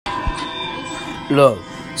Look,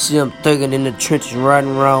 see, I'm thugging in the trenches,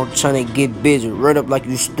 riding around trying to get busy. Run up like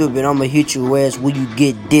you stupid, I'ma hit your ass when you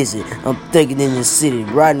get dizzy. I'm thugging in the city,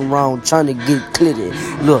 riding around trying to get clitty.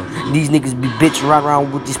 Look, these niggas be bitching right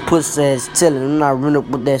around with these pussy ass telling. I'm not run up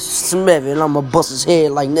with that smevin', I'ma bust his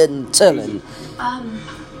head like nothing telling.